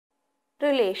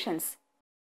Relations.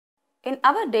 In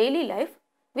our daily life,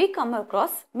 we come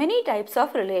across many types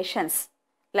of relations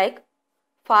like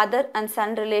father and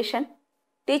son relation,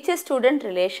 teacher-student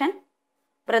relation,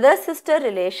 brother-sister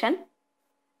relation,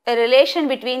 a relation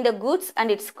between the goods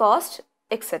and its cost,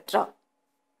 etc.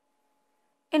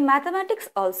 In mathematics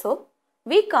also,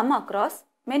 we come across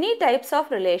many types of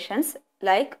relations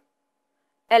like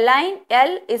a line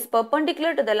L is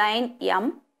perpendicular to the line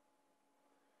M.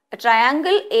 A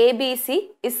triangle ABC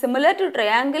is similar to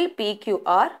triangle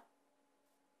PQR.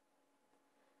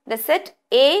 The set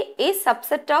A is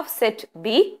subset of set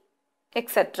B,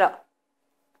 etc.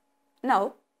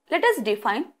 Now, let us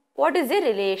define what is a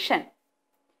relation.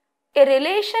 A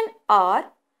relation R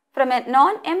from a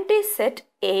non-empty set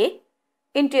A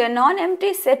into a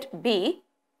non-empty set B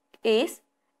is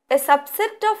a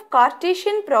subset of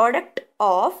Cartesian product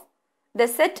of the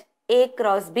set A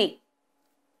cross B.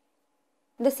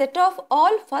 The set of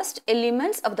all first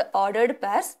elements of the ordered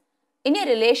pairs in a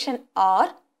relation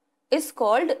R is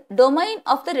called domain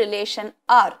of the relation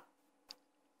R.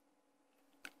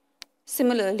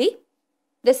 Similarly,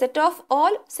 the set of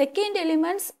all second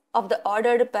elements of the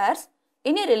ordered pairs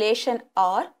in a relation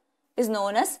R is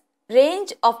known as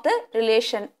range of the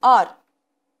relation R.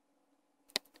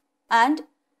 And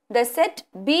the set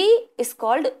B is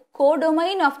called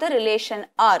codomain of the relation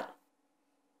R.